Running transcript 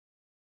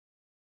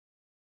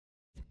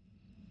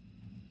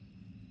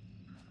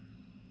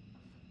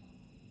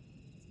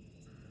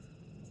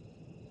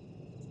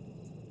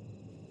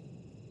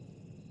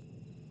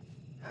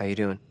How you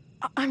doing?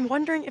 I'm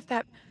wondering if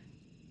that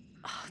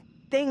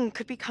thing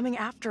could be coming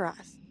after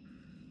us.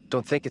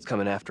 Don't think it's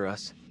coming after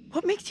us.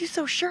 What makes you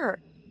so sure?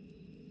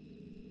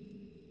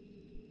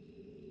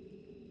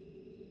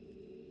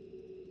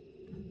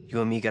 You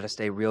and me gotta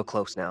stay real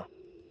close now.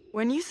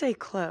 When you say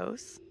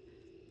close,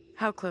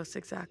 how close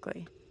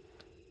exactly?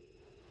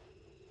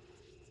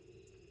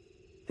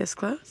 This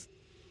close?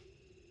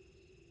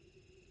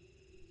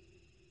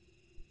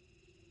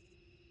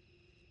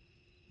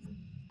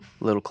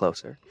 A little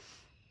closer.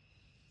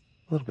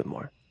 A little bit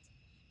more.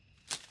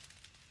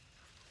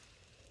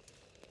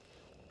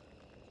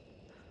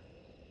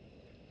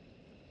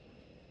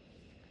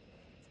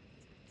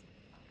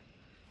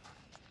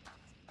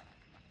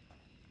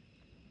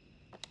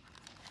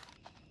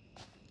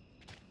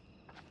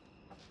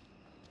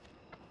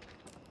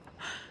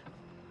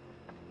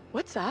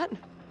 What's that?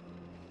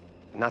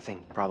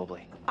 Nothing,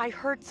 probably. I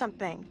heard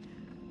something.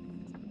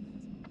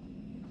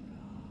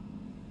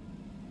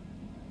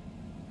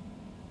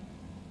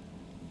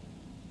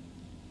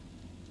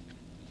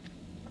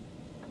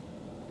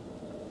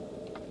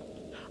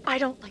 I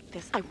don't like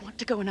this. I want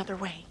to go another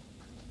way.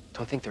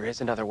 Don't think there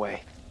is another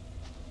way.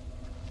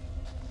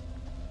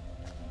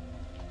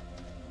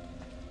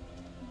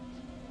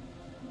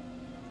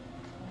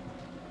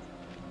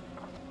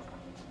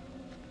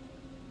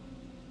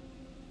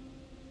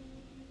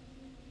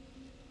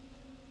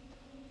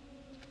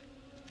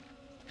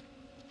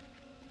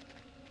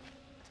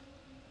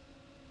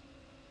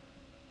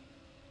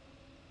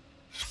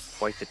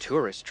 Quite the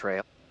tourist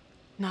trail.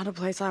 Not a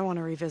place I want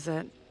to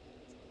revisit.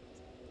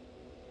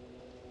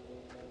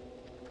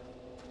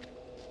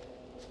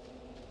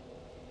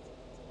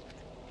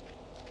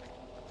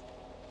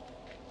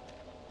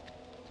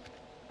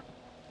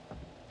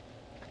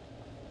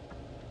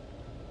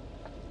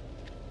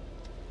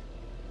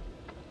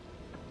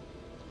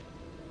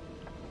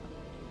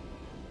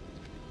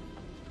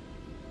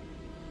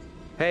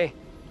 Hey,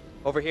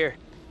 over here.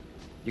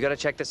 You gotta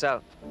check this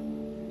out.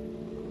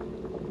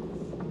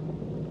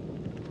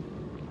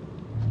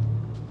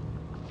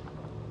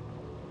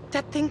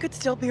 That thing could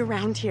still be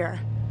around here.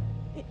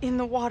 In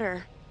the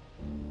water.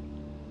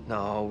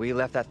 No, we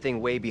left that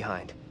thing way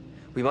behind.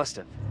 We must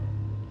have.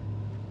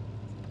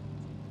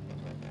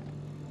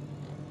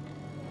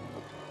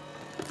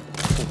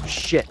 Oh,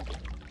 shit.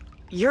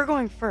 You're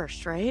going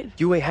first, right?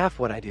 You weigh half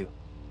what I do.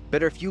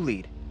 Better if you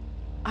lead.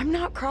 I'm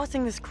not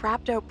crossing this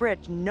crapped-out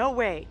bridge. No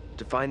way.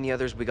 To find the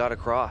others we gotta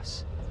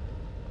cross.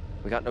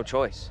 We got no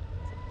choice.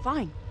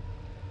 Fine.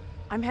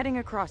 I'm heading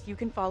across. You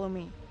can follow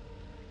me.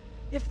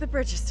 If the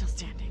bridge is still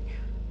standing.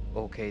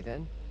 Okay,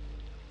 then.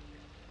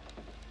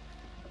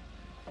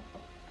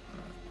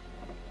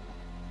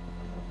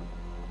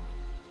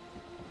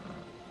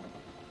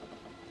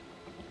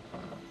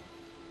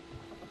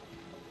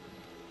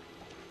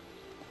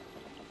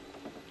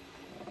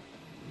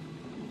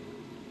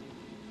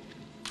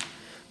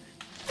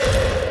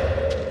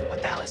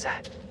 What the hell is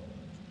that?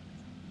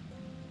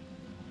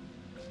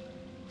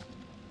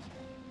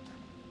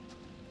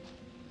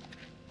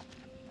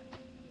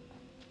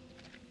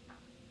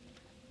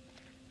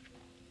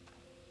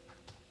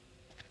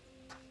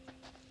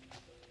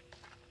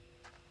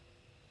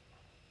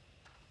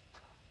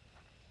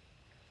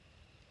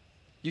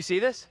 You see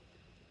this?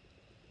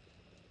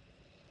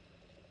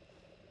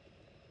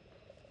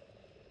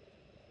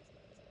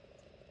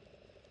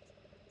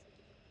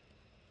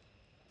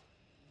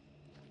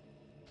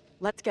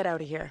 Let's get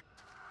out of here.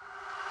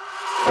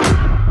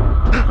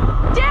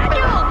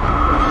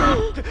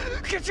 Daniel!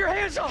 Get your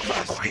hands off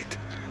us! Quiet.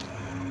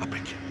 I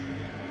beg you.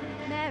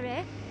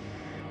 Mary?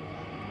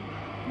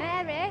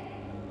 Mary?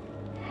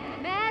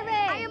 Mary!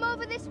 I am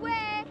over this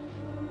way!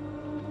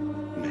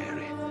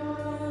 Mary.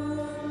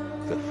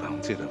 The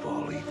fountain of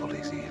all evil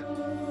is here.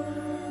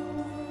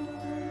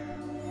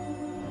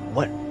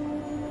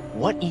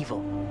 What evil?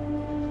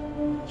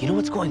 You know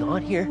what's going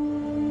on here?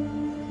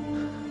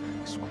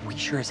 We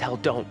sure as hell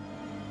don't.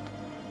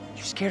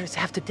 You scared us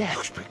half to You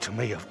death. speak to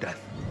me of death.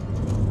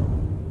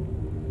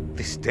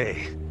 This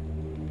day,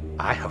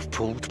 I have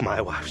pulled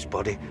my wife's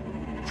body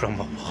from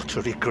a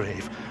watery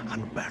grave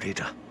and buried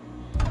her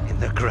in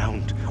the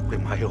ground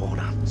with my own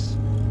hands.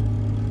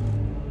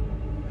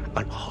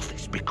 And all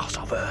this because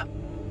of her.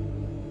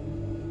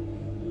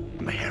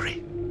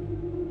 Mary.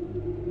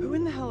 Who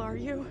in the hell are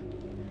you?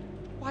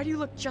 Why do you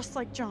look just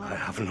like John? I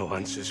have no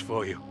answers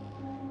for you.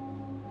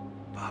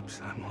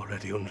 Perhaps I'm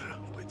already under a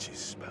witch's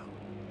spell.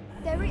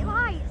 There it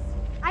lies.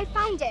 I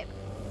found it.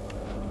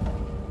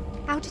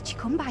 How did you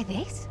come by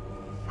this?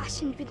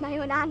 Fashioned with my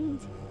own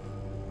hand.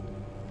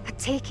 I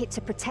take it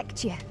to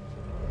protect you.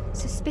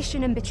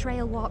 Suspicion and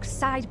betrayal walk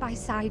side by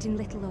side in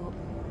Little Hope.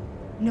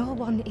 No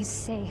one is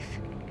safe.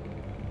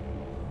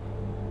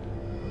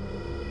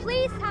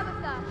 Please,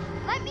 Tabitha,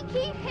 let me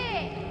keep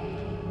here.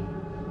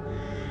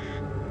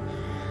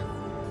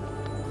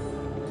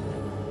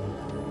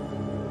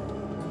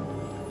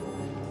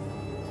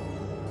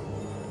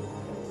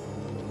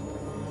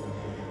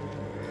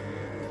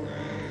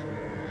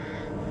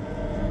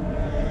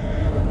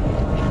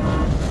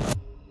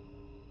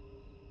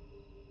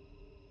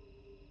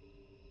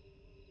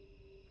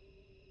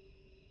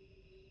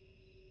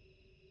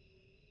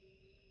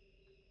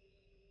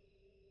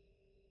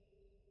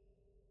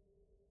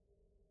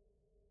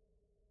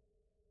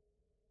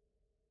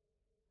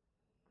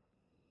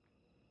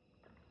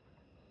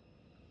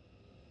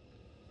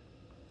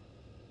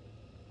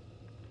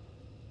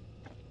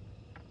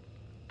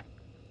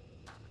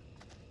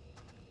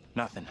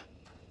 Nothing.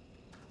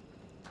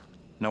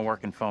 No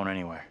working phone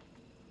anywhere.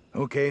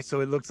 Okay,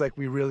 so it looks like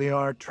we really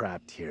are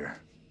trapped here.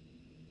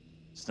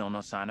 Still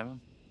no sign of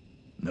him?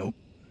 Nope.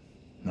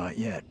 Not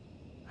yet.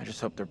 I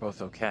just hope they're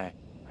both okay.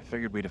 I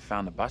figured we'd have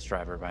found the bus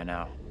driver by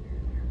now.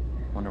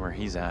 Wonder where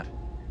he's at.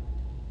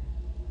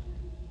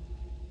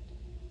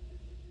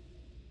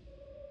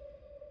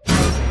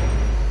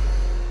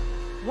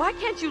 Why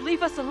can't you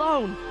leave us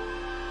alone?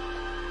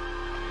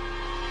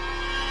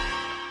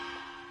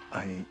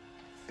 I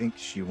think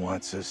she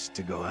wants us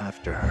to go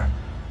after her.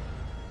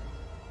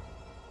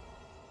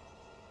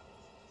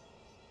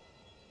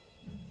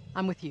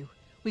 I'm with you.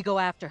 We go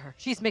after her.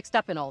 She's mixed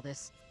up in all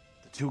this.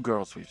 The two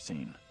girls we've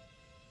seen.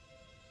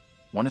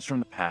 One is from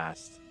the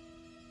past.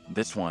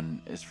 This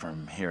one is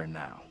from here and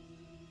now.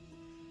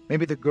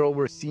 Maybe the girl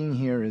we're seeing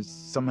here is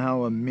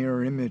somehow a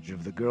mirror image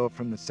of the girl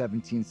from the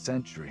 17th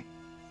century.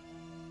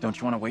 Don't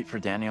you want to wait for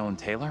Daniel and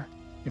Taylor?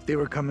 If they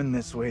were coming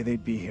this way,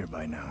 they'd be here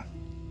by now.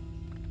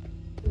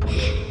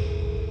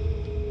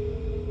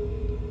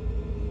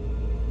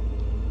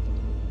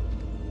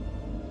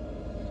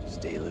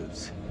 Stay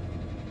loose.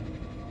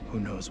 Who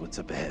knows what's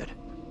up ahead?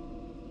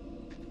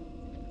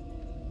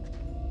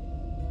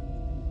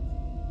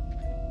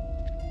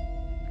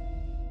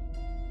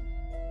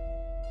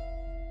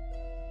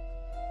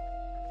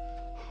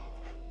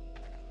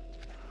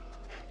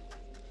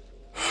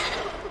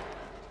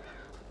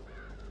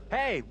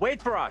 Hey,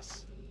 wait for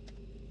us!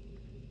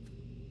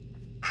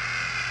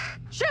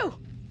 Shoo!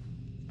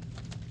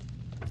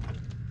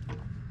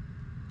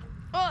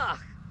 Ugh!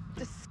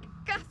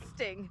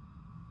 Disgusting!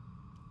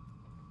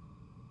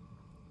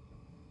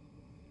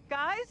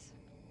 Guys?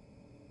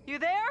 You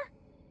there?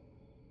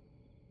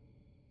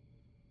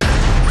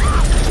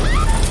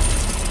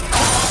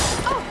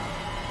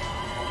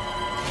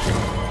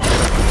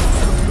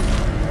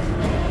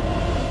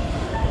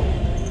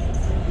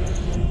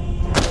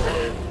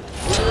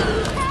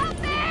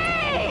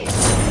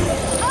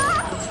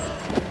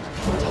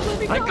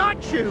 I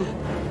got you!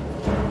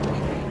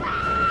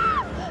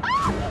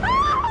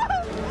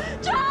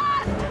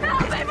 John!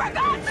 Help me, for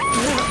God's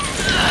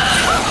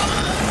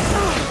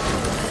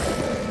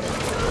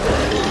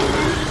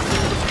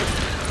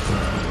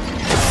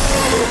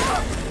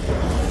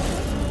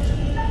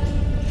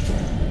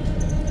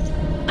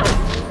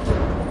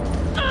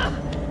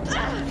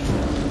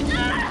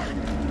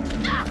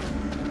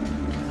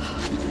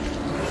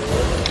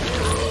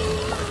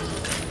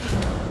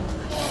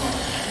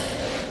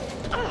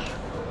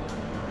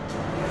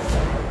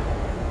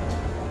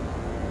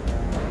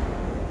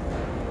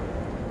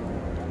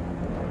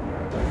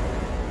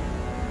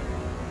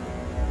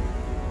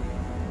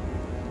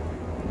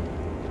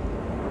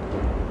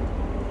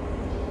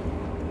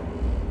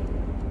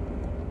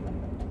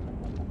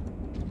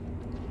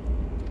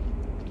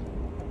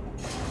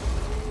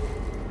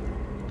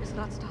It's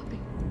not stopping.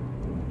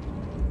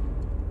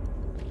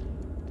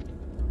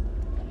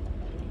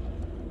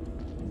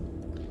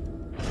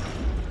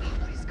 Oh,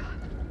 please, God.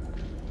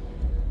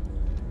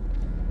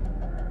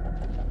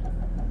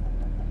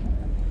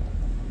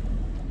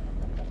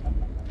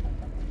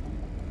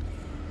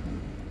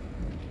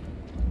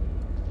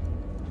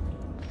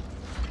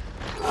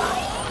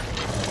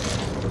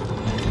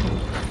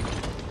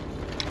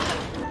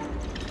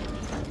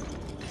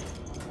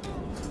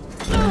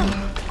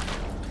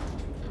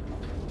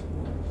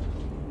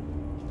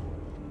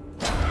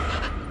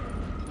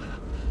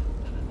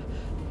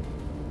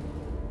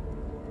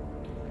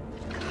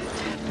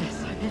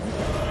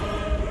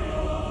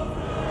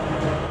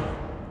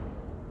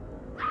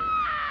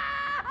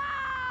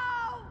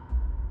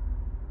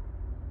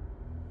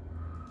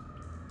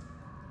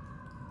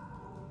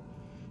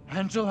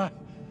 Angela!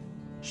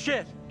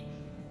 Shit!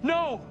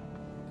 No!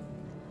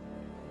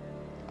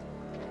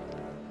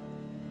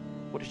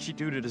 What did she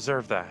do to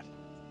deserve that?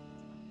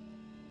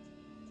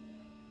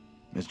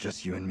 It's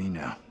just you and me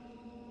now.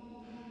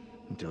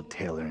 Until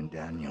Taylor and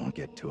Daniel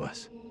get to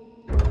us.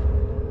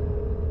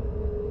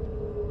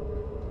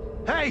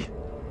 Hey!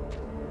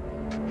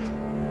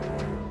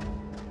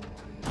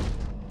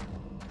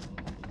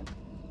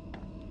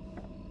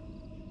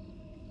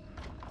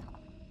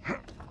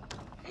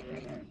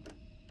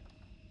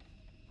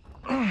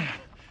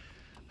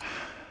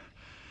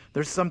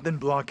 There's something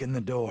blocking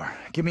the door.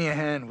 Give me a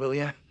hand, will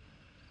ya?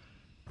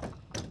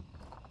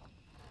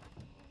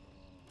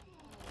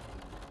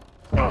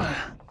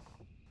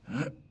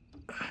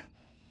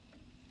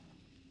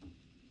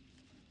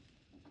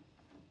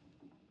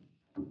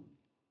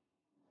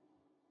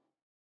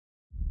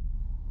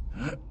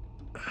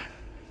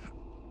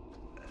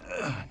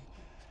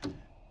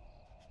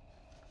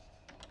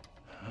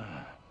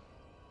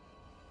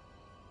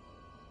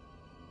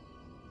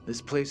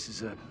 This place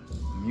is a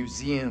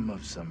museum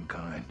of some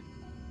kind.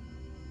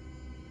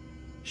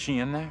 She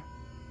in there?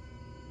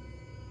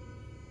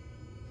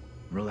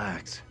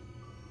 Relax.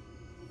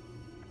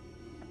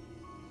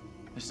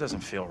 This doesn't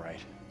feel right.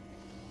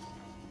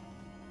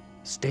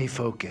 Stay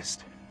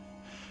focused.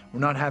 We're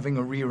not having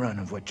a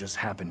rerun of what just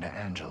happened to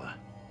Angela.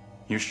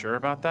 You sure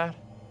about that?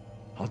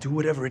 I'll do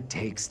whatever it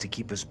takes to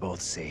keep us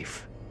both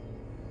safe.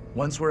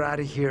 Once we're out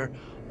of here,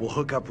 we'll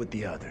hook up with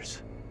the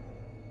others.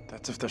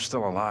 That's if they're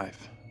still alive.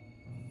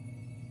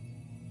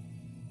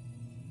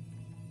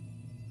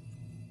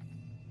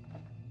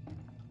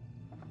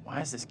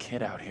 Why is this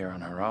kid out here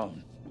on her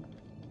own?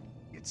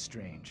 It's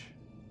strange.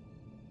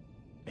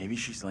 Maybe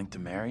she's linked to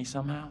Mary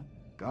somehow?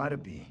 Gotta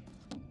be.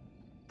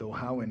 Though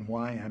how and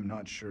why, I'm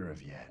not sure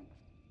of yet.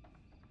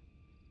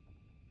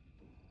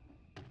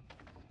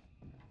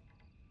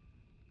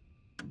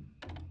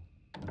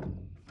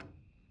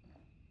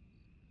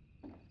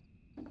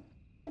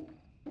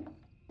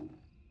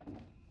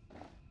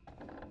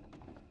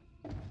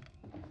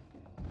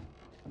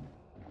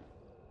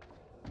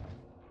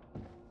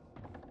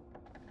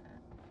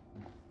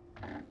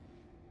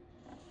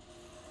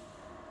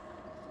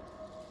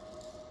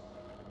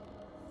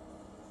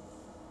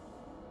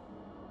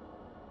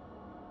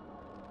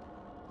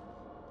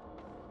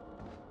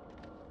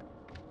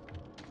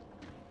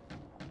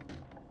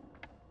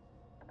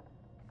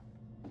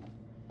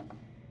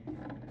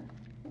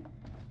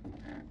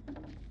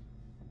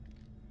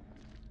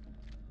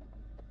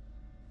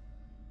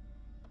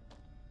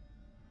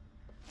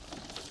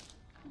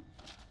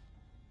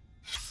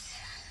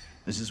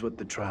 This is what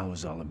the trial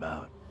was all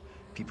about.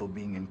 People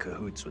being in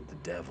cahoots with the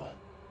devil.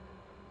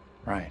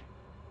 Right.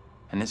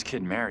 And this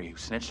kid Mary who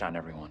snitched on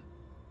everyone.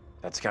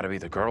 That's gotta be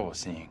the girl we're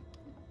seeing.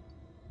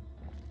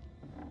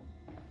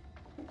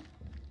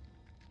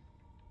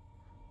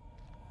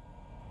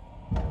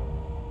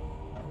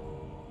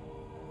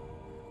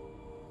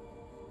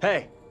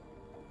 Hey!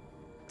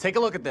 Take a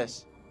look at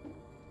this.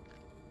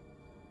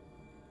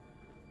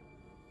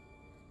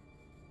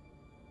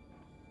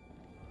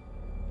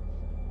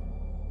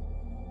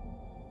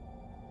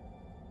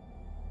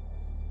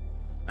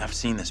 I've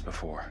seen this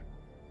before.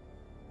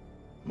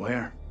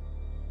 Where?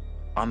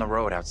 On the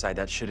road outside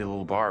that shitty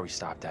little bar we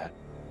stopped at.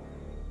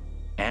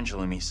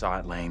 Angela and me saw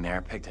it laying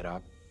there, picked it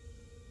up.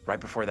 Right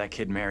before that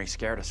kid Mary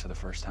scared us for the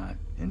first time.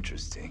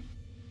 Interesting.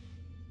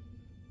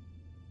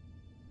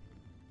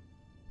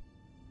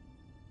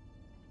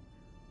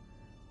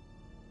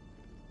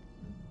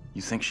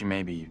 You think she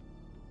maybe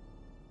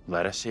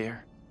led us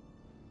here?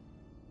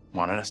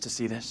 Wanted us to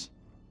see this?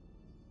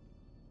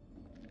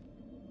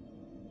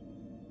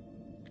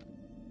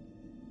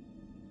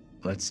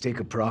 Let's take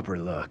a proper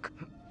look.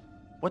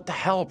 What the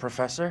hell,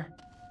 Professor?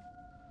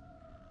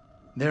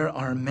 There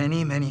are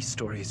many, many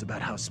stories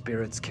about how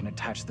spirits can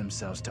attach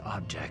themselves to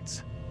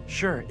objects.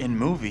 Sure, in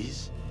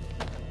movies.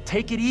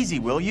 Take it easy,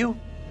 will you?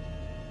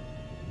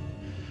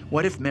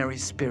 What if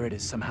Mary's spirit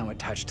is somehow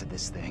attached to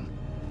this thing?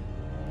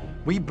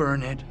 We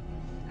burn it,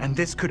 and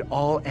this could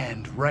all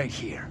end right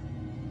here.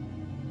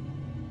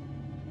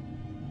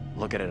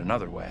 Look at it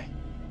another way.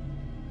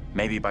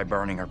 Maybe by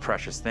burning her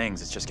precious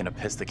things, it's just gonna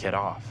piss the kid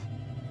off.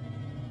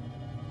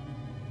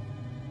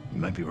 You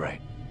might be right.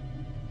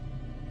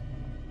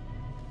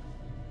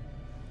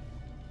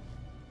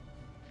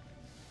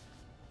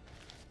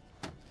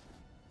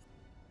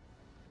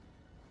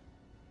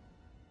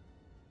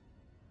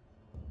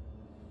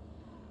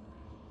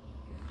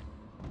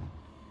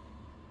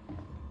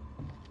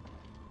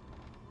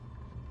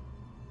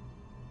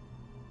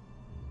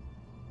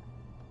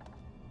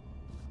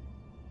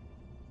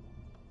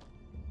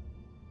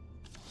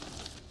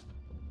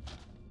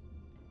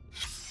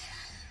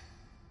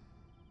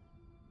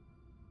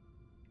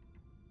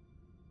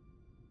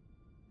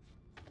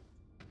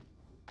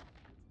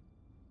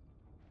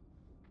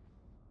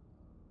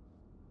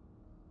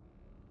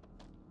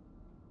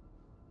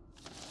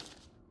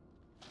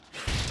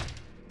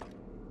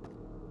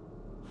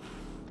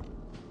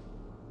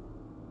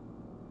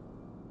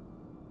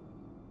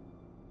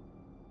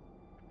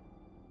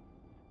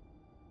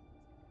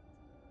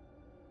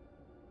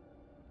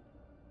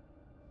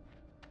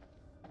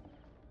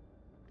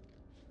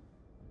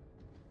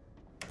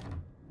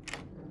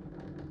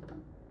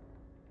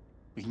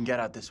 We can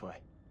get out this way.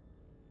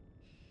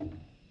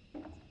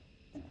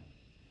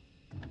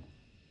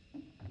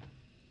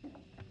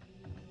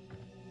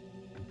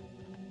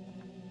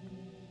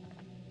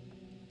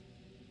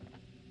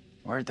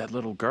 Where'd that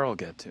little girl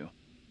get to?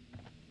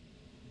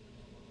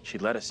 She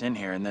let us in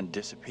here and then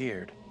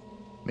disappeared.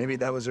 Maybe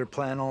that was her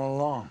plan all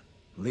along.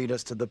 Lead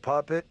us to the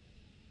puppet.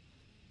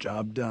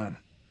 Job done.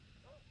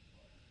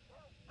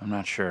 I'm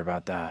not sure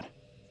about that.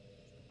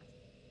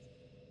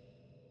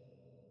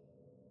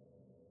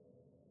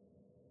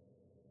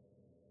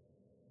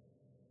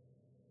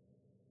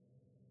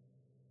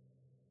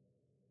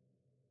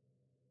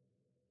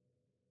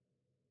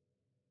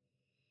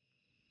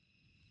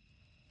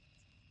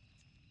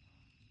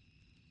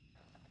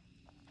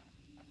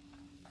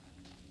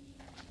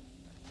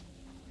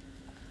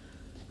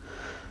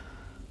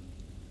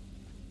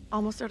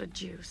 Almost out of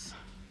juice.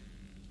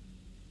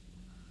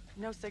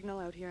 No signal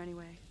out here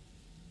anyway.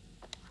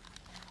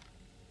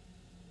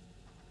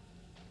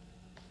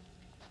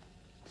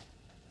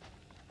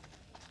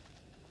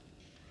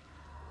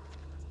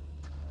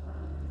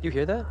 You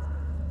hear that?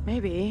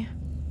 Maybe.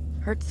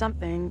 Heard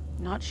something,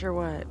 not sure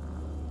what.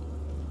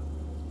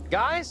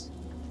 Guys?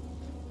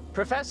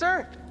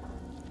 Professor?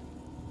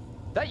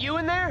 That you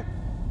in there?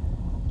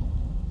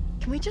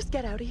 Can we just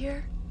get out of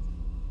here?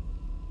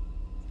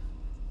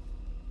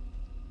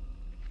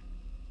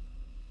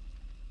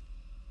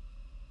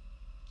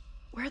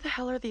 Where the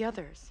hell are the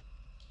others?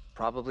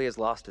 Probably as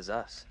lost as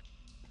us.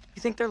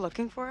 You think they're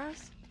looking for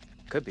us?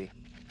 Could be.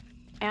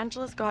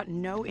 Angela's got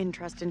no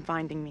interest in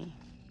finding me.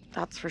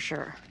 That's for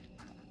sure.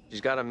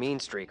 She's got a mean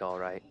streak, all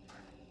right.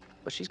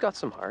 But she's got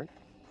some heart.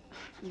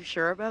 You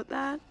sure about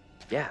that?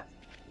 Yeah.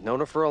 Known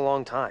her for a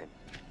long time.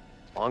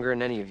 Longer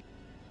than any of you.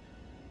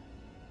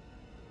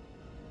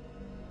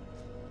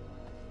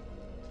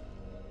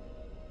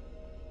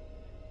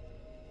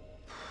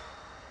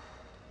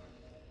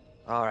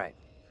 All right.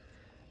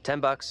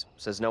 $10,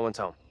 says no one's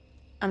home.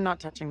 I'm not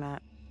touching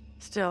that.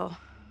 Still,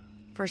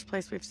 first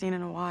place we've seen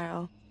in a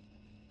while.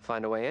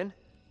 Find a way in?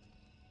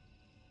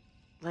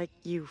 Like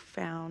you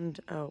found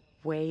a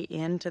way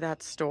into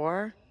that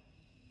store?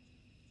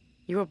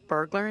 You a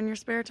burglar in your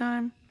spare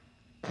time?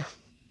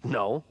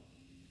 No.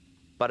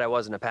 But I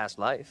was in a past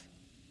life.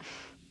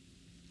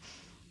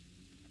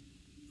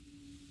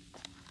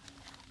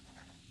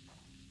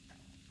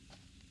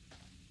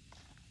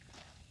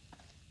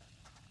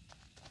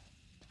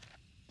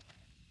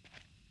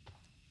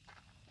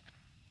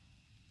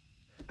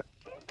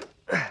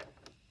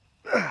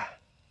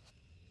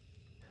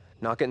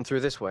 Not getting through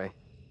this way.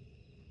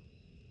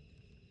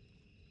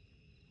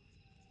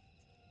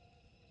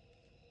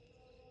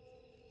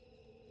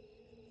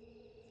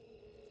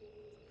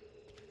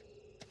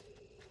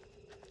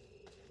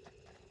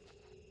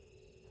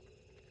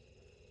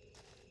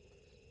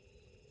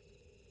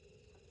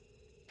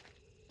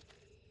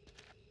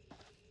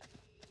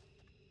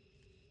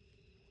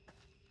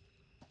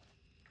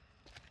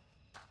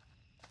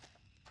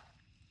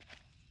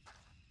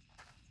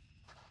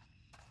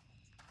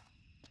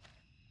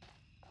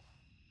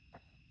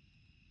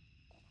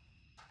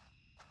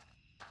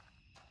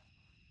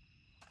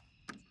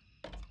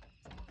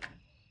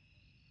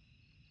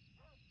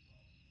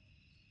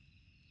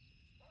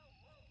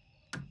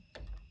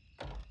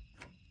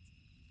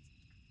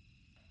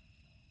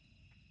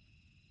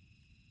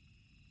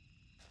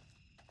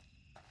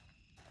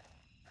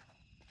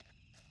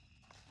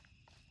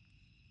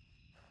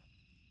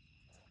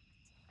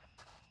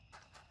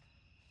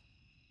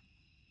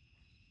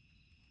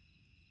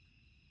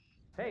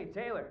 Hey,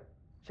 Taylor,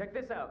 check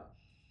this out.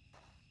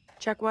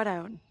 Check what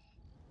out?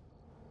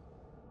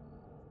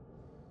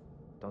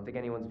 Don't think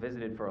anyone's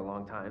visited for a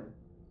long time.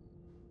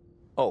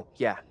 Oh,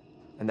 yeah.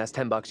 And that's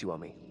 $10 you owe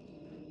me.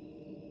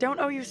 Don't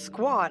owe you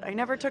squat. I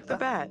never took the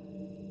bet.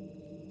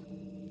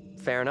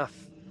 Fair enough.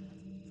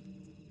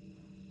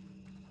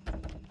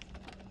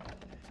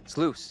 It's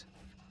loose.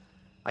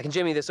 I can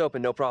jimmy this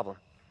open, no problem.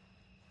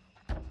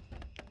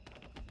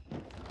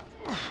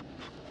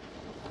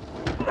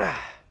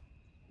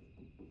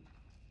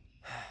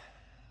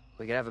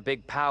 We could have a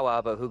big powwow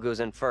about who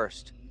goes in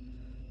first.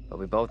 But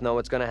we both know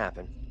what's gonna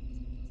happen.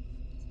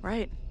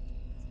 Right.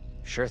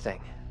 Sure thing.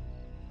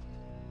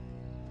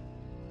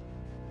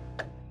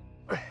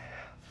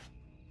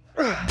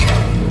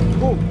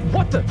 Oh,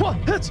 what the? What?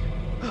 It's...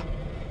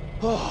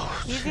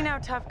 Oh. Easy now,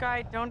 tough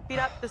guy. Don't beat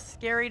up the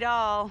scary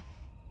doll.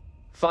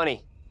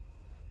 Funny.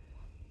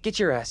 Get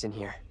your ass in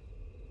here.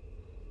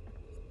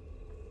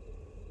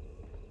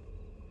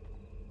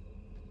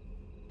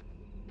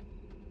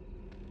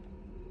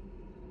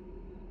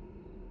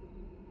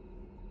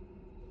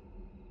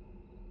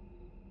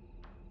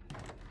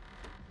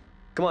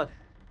 Come on,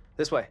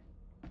 this way.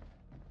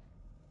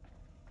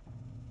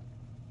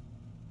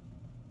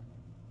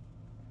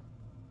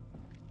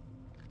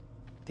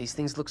 These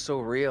things look so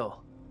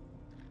real.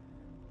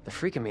 They're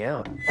freaking me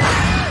out.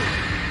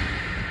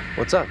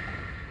 What's up?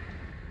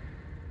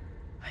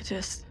 I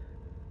just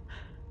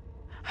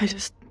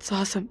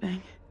saw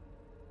something.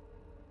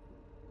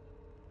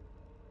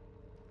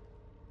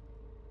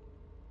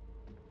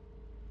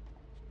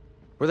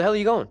 Where the hell are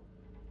you going?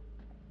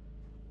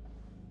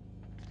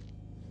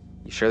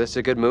 You sure this is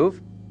a good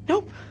move?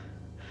 Nope.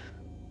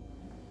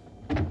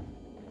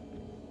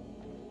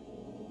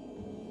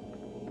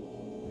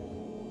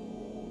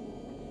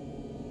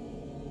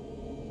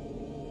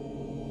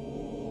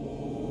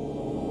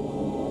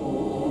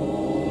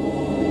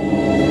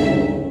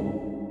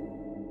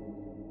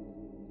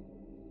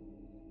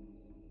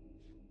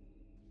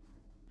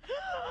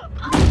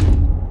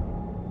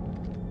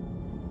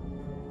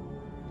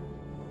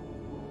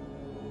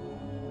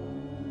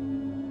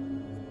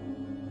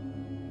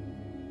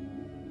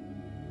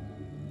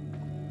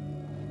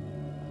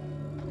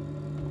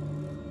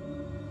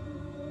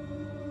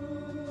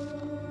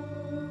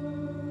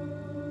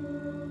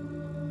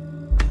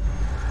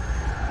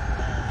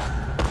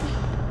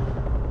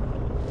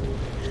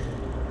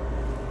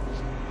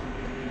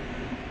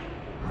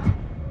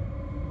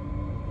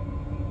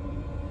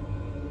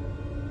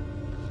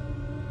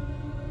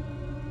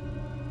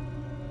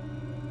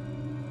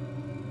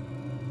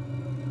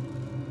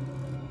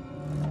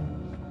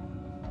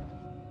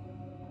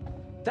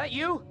 That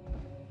you?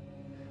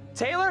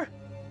 Taylor?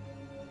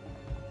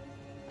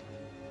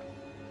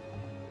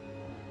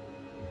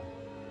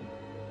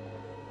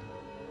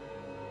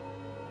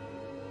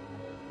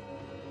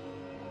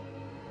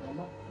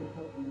 match can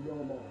help you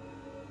no more.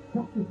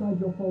 Cast aside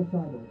your false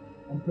idols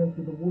and pray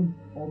to the one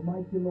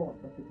almighty Lord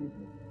for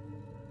forgiveness.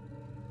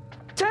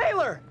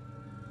 Taylor!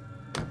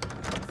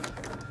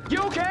 You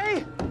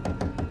okay?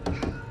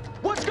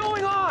 What's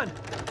going on?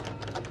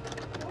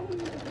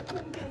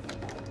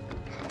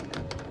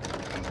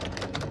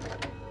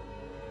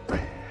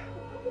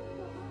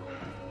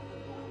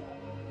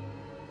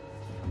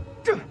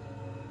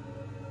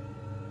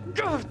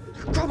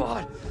 Come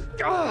on!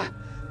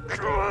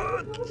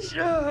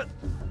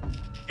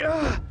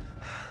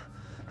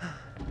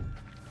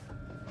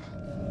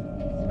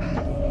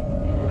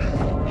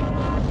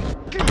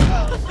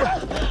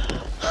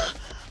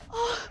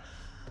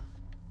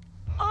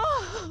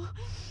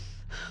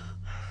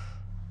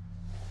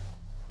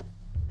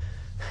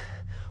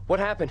 What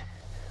happened?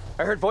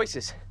 I heard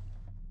voices.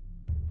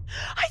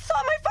 I saw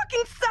my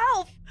fucking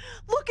self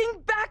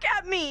looking back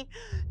at me,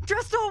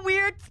 dressed all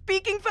weird,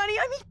 speaking funny.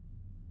 I mean,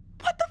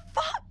 what the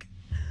fuck?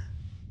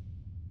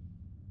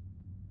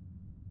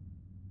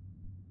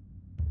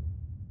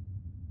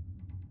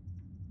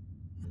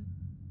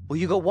 Well,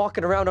 you go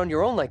walking around on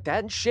your own like that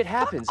and shit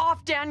happens. Fuck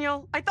off,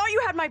 Daniel. I thought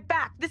you had my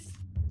back. This is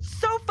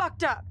so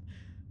fucked up.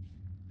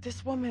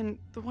 This woman,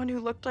 the one who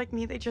looked like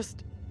me, they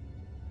just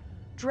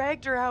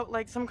dragged her out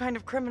like some kind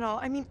of criminal.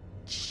 I mean,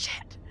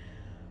 shit.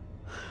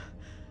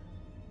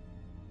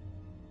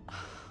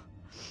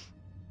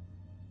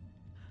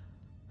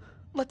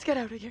 Let's get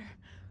out of here.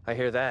 I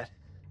hear that.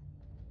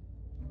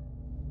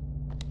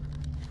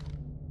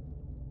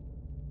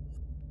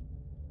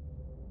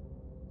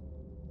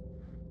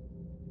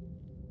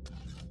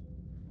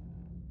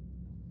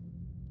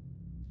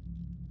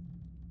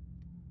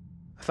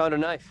 I found a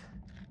knife.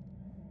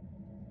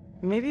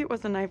 Maybe it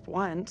was a knife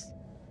once,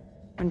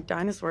 when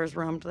dinosaurs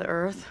roamed the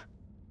earth.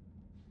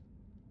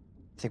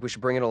 Think we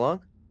should bring it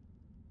along?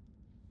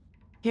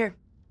 Here,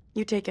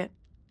 you take it.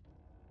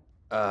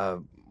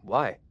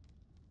 Why?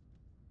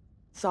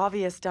 It's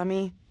obvious,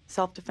 dummy.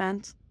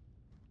 Self-defense.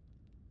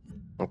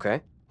 Okay.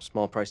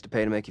 Small price to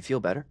pay to make you feel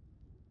better.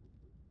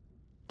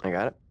 I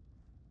got it.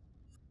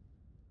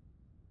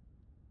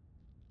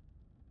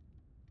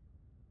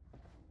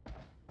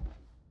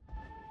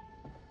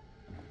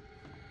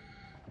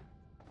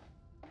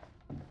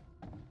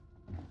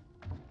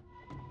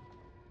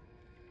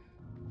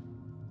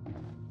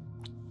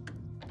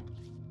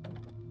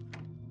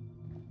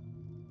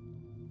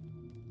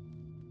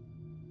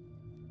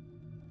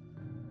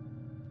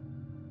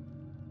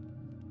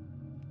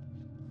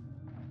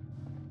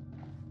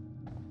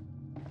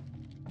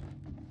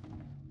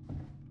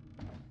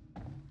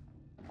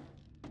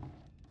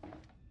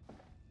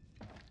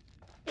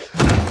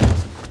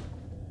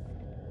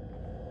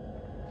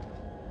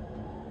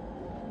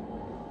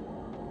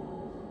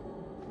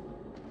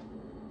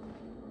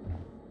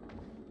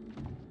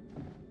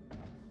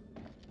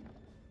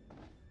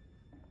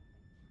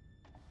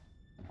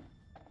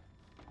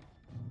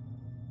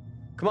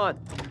 Come on,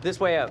 this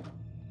way out.